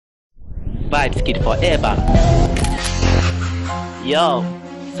Vybze kid forever. Yo,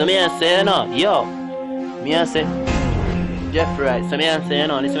 so me I say no, yo. Me I say Jeff right, so me I say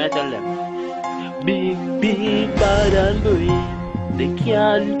no, listen me I tell them. Big bad and brave, they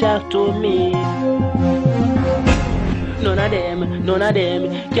can't talk to me. None of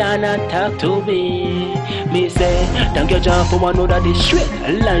them cannot talk to me. Me say, thank you John for one another this straight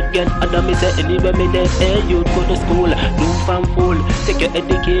life get under me say anywhere me there, hey you go to school, don't fan fool, take your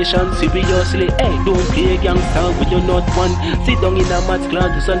education seriously, hey don't play gangster when you're not one, sit down in a maths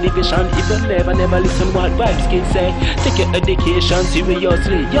class do some division, if you never listen what Vybze kids say, take your education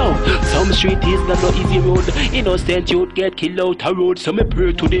seriously, yo, some street is not no easy road, innocent youth get killed out a road, so me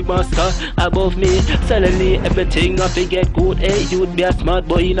pray to the master above me, suddenly everything I get good, hey youth be a smart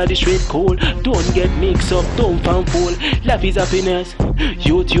boy in the street cool, don't get mixed up, don't fan fool, life is happiness,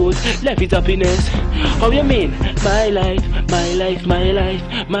 youth, life is happiness, how you mean, my life,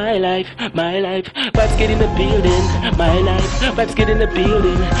 Vybze kid in the building, my life, Vybze kid in the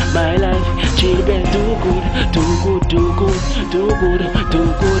building, my life, children do good,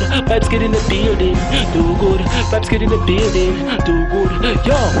 Vybze kid in the building, do good, Vybze kid in the building, do good,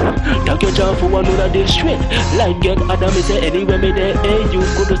 yo, thank you John for one another day straight, life get Adam me say anywhere me there, hey you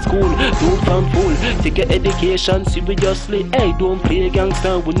go to school, don't fan fool, take your education seriously, hey don't play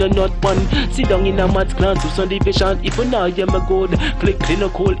gangster when you're not one, sit down in a maths class do some division, if you know you're my good, click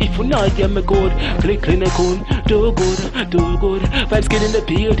clinical, if you know you're my good, click clinical, do good, Vybze kid in the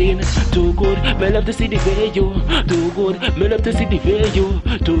building, do good, me love to see the way you, do good, me love to see the way you,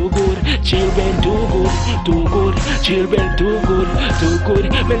 do good, children do good, children do good,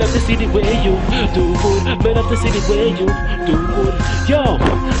 me love to see the way you, do good, me love to see the way you, do good, yo,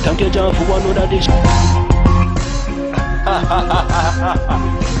 thank you John for one another dish.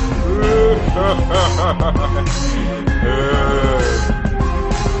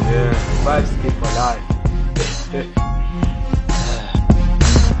 Yeah, Vybze kid for life.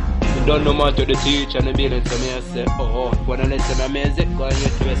 You don't know much of the teacher and the building, so me I say, oh, when I listen to music, go on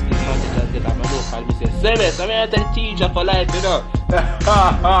YouTube, excuse me, I'm a local, me say, me, so me I tell teacher for life, you know.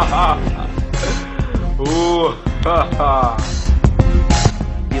 Ooh,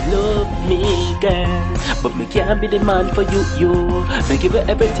 You love me, girl, but me can't be the man for you. Me give you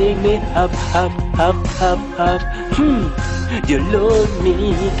everything me have. You love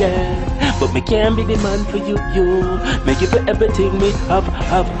me, girl, but me can't be the man for you. Me give you everything me have.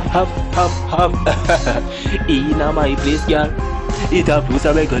 In my place, girl, it a rules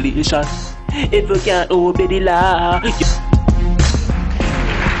and regulation. If you can't obey the law.